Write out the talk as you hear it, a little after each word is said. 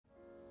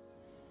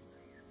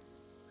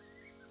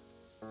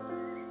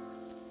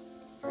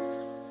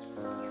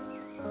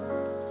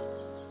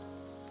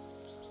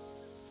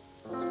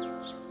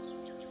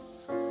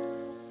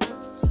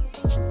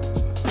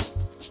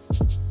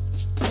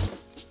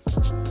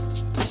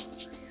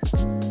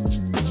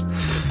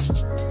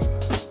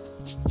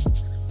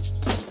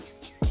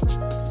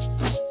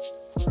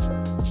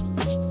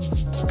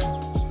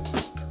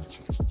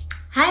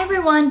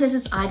everyone, this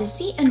is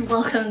Odyssey and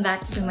welcome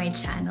back to my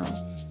channel.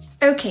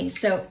 Okay,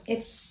 so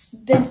it's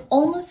been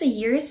almost a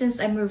year since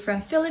I moved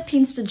from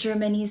Philippines to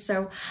Germany,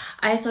 so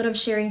I thought of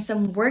sharing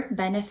some work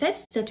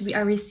benefits that we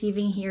are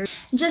receiving here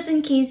just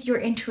in case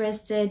you're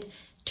interested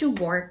to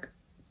work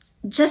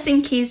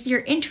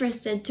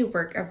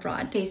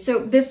abroad. Okay,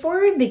 so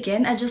before we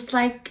begin, I'd just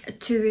like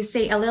to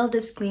say a little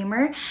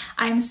disclaimer.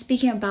 I'm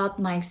speaking about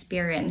my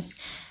experience.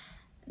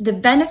 The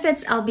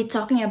benefits I'll be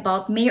talking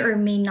about may or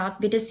may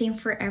not be the same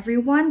for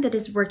everyone that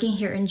is working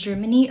here in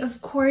Germany.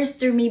 Of course,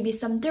 there may be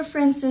some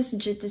differences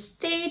due to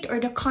state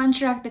or the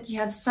contract that you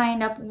have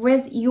signed up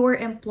with your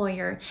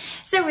employer.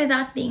 So with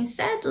that being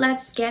said,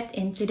 let's get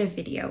into the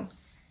video.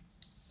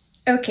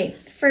 Okay,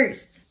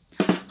 first,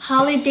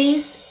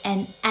 holidays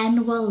and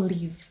annual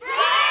leave.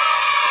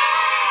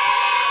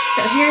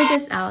 So hear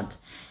this out.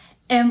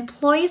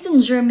 Employees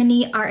in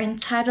Germany are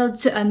entitled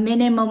to a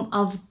minimum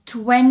of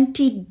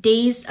 20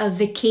 days of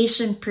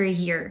vacation per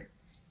year.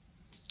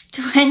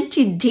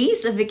 20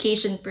 days of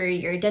vacation per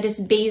year. That is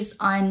based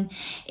on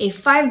a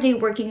 5-day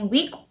working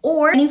week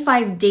or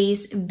 25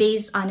 days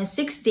based on a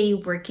 6-day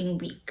working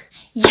week.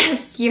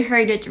 Yes, you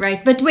heard it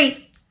right. But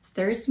wait,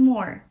 there's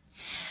more.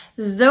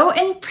 Though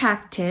in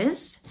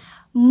practice,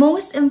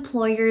 most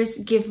employers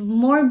give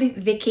more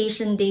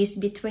vacation days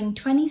between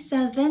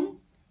 27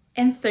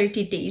 and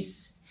 30 days.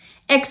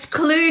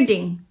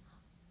 Excluding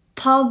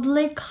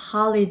public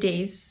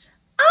holidays.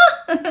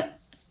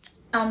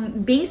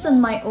 Based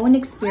on my own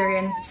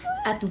experience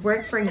at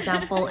work, for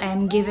example, I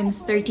am given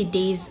 30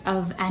 days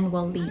of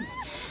annual leave.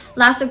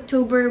 Last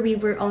October, we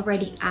were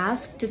already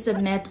asked to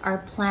submit our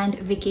planned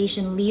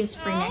vacation leaves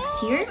for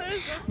next year.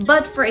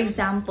 But for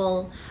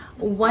example,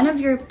 one of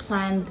your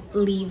planned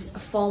leaves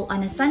fall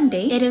on a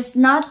Sunday, it is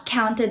not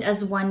counted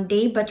as 1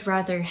 day, but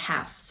rather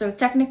half. So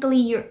technically,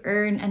 you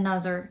earn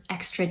another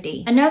extra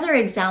day. Another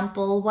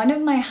example, one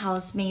of my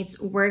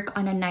housemates work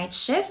on a night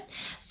shift.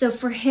 So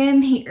for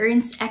him, he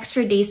earns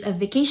extra days of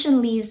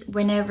vacation leaves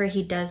whenever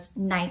he does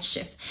night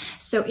shift.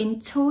 So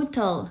in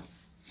total,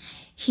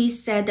 he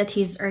said that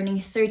he's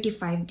earning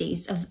 35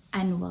 days of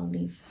annual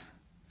leave.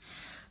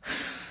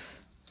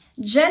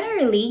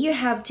 Generally, you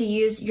have to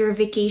use your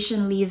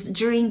vacation leaves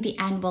during the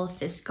annual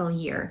fiscal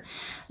year,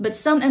 but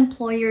some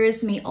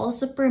employers may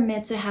also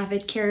permit to have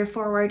it carry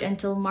forward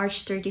until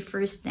March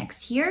 31st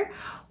next year,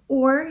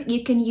 or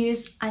you can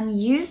use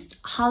unused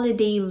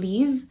holiday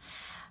leave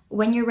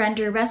when you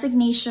render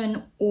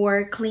resignation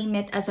or claim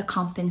it as a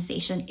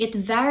compensation. It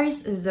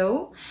varies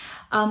though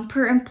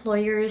per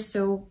employer,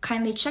 so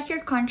kindly check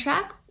your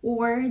contract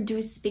or do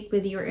speak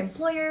with your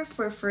employer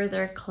for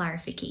further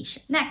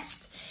clarification.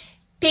 Next,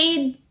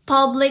 paid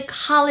public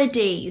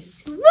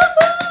holidays.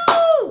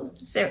 Woohoo!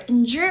 So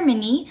in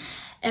Germany,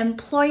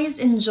 employees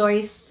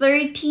enjoy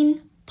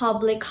 13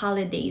 public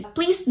holidays.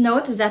 Please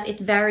note that it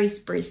varies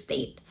per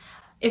state.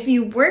 If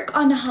you work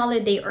on a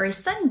holiday or a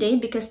Sunday,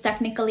 because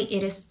technically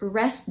it is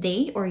rest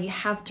day or you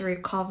have to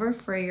recover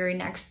for your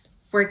next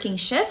working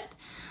shift,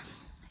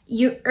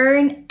 you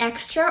earn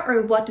extra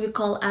or what we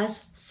call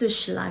as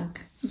Zuschlag.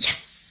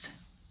 Yes!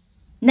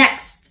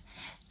 Next.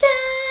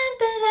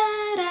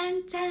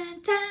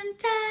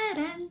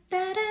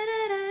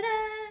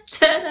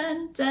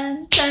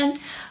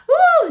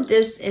 Woo,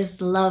 this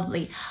is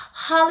lovely.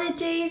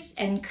 Holidays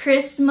and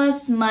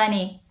Christmas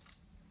money.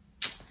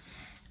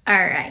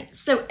 Alright,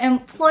 so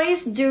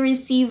employees do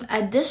receive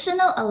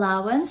additional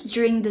allowance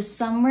during the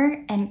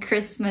summer and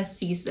Christmas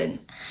season.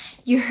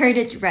 You heard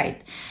it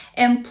right.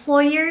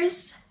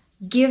 Employers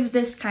give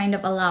this kind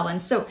of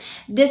allowance. So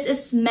this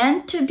is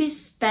meant to be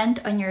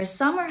spent on your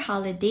summer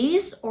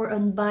holidays or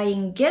on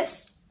buying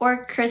gifts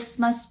or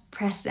Christmas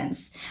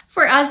presents.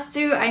 For us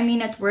too, I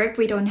mean at work,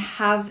 we don't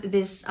have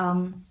this,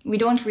 we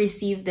don't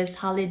receive this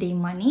holiday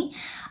money.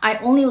 I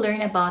only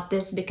learned about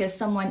this because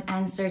someone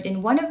answered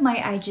in one of my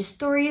IG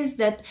stories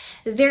that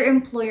their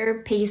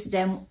employer pays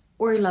them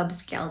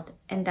Urlaubsgeld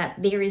and that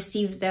they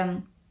receive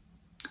them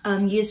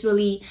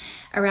usually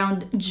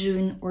around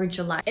June or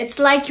July. It's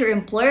like your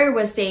employer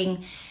was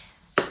saying,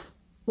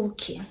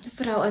 okay,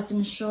 Frau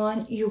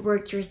Asuncion, you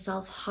worked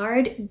yourself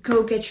hard.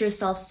 Go get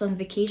yourself some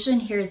vacation.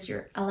 Here's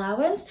your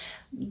allowance.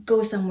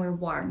 Go somewhere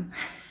warm.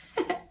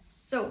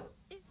 So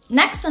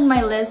next on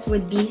my list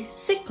would be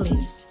sick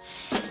leaves.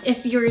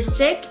 If you're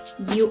sick,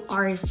 you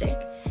are sick.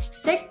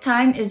 Sick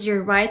time is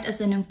your right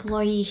as an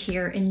employee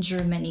here in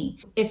Germany.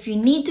 If you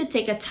need to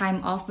take a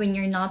time off when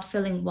you're not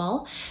feeling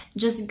well,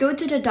 just go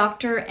to the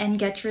doctor and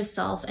get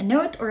yourself a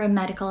note or a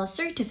medical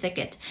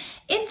certificate.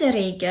 In the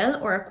Regel,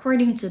 or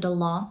according to the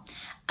law,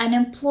 an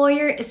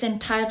employer is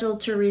entitled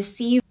to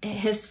receive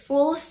his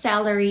full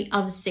salary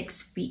of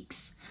 6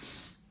 weeks.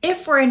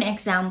 If, for an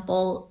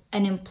example,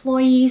 an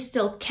employee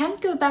still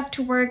can't go back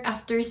to work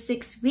after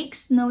 6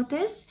 weeks'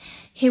 notice,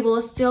 he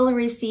will still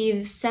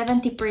receive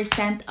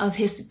 70% of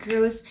his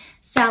gross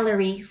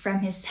salary from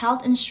his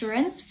health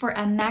insurance for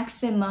a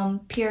maximum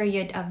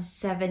period of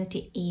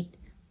 78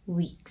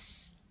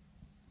 weeks.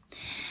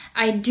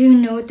 I do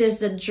notice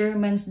that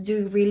Germans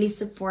do really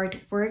support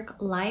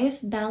work-life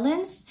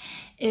balance.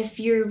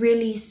 If you're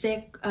really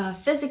sick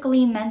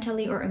physically,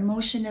 mentally, or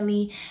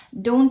emotionally,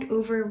 don't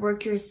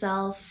overwork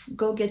yourself.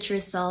 Go get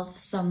yourself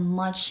some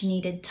much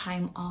needed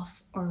time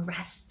off or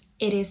rest.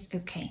 It is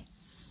okay.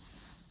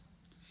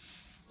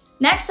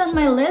 Next on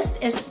my list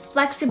is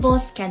flexible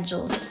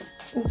schedules.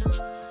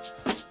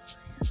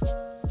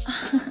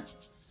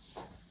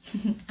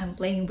 I'm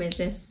playing with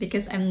this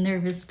because I'm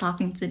nervous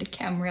talking to the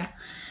camera.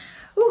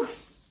 Ooh.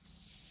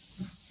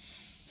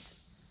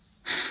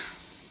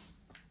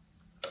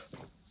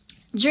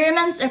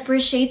 Germans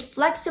appreciate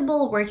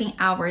flexible working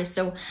hours,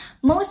 so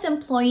most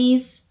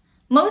employers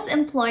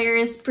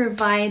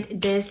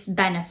provide this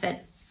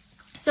benefit.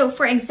 So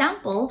for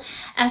example,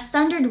 a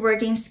standard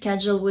working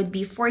schedule would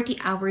be 40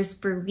 hours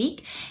per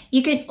week.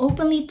 You can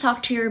openly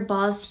talk to your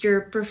boss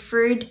your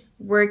preferred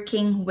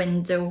working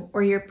window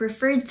or your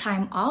preferred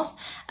time off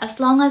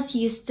as long as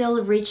you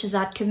still reach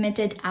that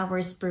committed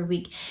hours per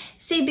week.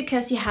 Say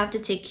because you have to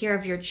take care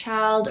of your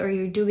child or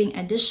you're doing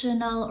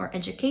additional or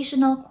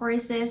educational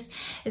courses,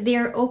 they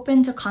are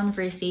open to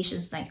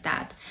conversations like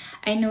that.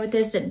 I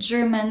noticed that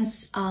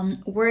Germans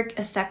work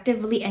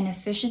effectively and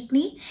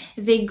efficiently.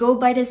 They go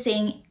by the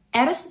saying,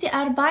 "Erst die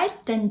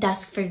Arbeit, dann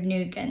das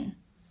Vergnügen."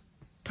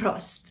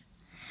 Prost.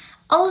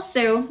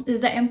 Also,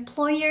 the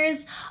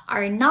employers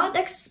are not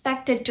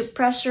expected to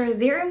pressure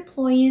their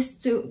employees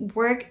to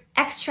work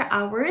extra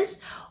hours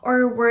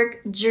or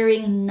work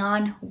during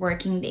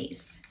non-working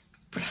days.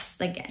 Prost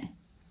again.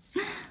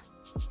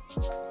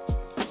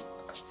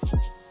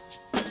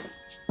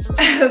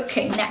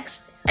 Okay,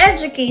 next,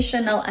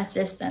 educational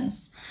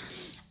assistance.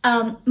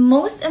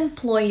 Most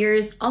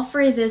employers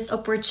offer this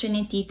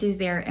opportunity to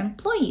their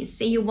employees.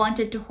 Say you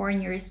wanted to hone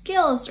your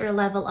skills or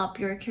level up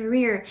your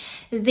career,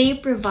 they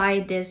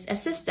provide this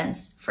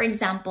assistance. For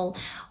example,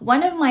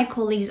 one of my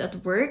colleagues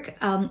at work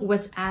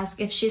was asked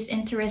if she's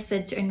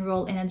interested to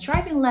enroll in a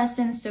driving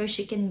lesson so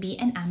she can be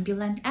an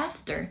ambulant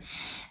after.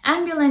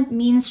 Ambulant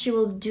means she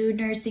will do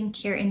nursing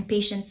care in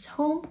patients'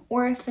 home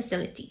or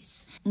facilities.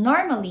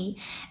 Normally,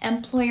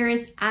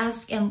 employers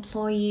ask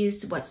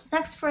employees what's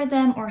next for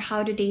them or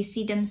how do they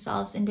see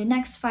themselves in the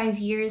next 5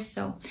 years.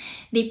 So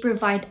they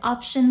provide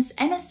options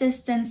and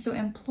assistance so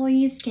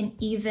employees can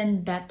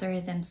even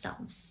better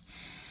themselves.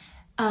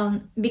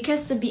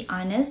 Because to be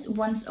honest,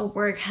 once a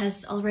work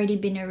has already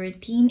been a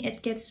routine,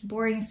 it gets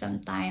boring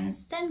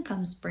sometimes, then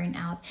comes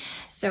burnout.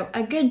 So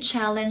a good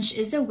challenge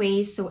is a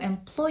way so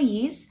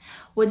employees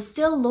would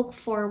still look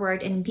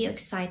forward and be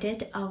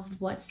excited of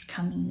what's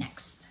coming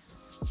next.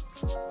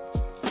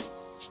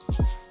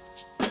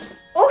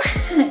 Oh,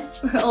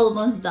 we're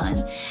almost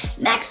done.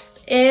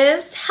 Next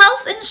is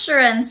health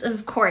insurance,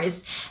 of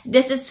course.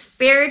 This is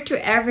fair to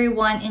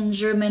everyone in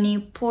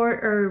Germany, poor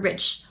or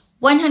rich.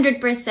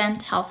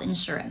 100% health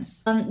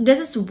insurance. This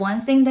is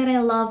one thing that I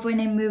love when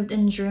I moved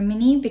in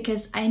Germany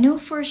because I know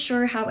for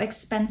sure how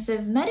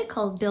expensive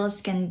medical bills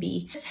can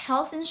be. This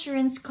health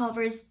insurance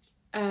covers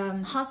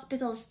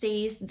hospital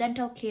stays,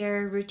 dental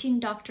care, routine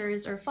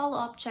doctors or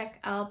follow-up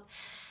checkup,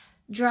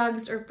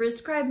 drugs or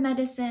prescribed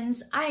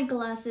medicines,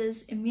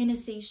 eyeglasses,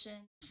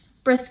 immunizations.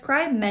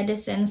 Prescribed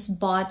medicines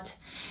bought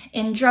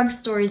in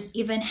drugstores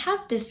even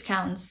have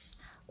discounts,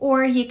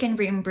 or you can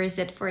reimburse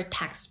it for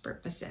tax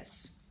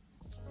purposes.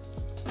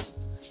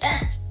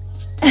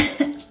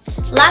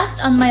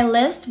 Last on my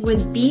list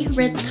would be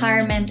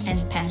retirement and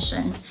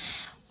pension.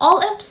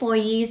 All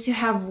employees who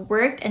have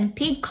worked and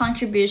paid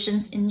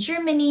contributions in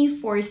Germany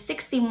for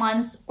 60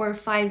 months or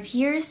 5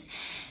 years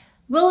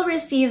will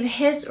receive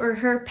his or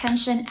her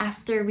pension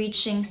after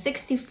reaching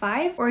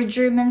 65 or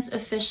German's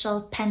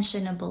official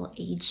pensionable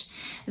age.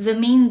 The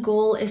main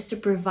goal is to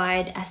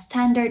provide a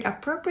standard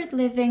appropriate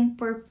living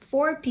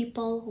for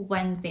people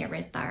when they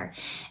retire.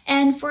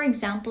 And for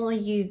example,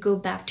 you go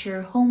back to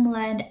your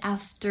homeland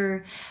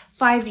after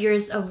 5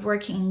 years of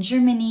working in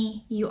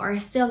Germany, you are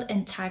still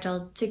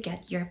entitled to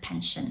get your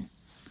pension.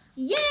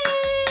 Yay!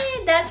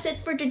 That's it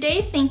for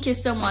today. Thank you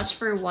so much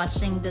for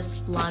watching this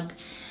vlog.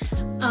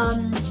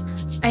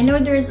 I know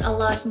there's a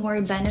lot more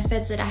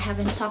benefits that I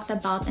haven't talked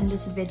about in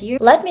this video.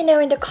 Let me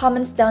know in the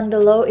comments down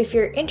below if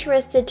you're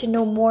interested to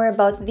know more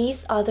about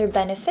these other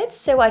benefits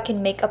so I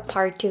can make a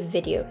part 2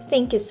 video.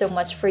 Thank you so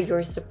much for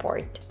your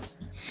support.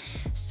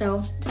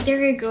 So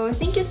there you go.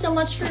 Thank you so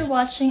much for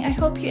watching. I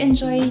hope you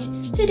enjoyed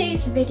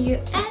today's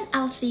video and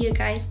I'll see you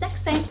guys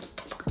next time.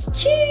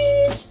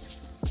 Cheers!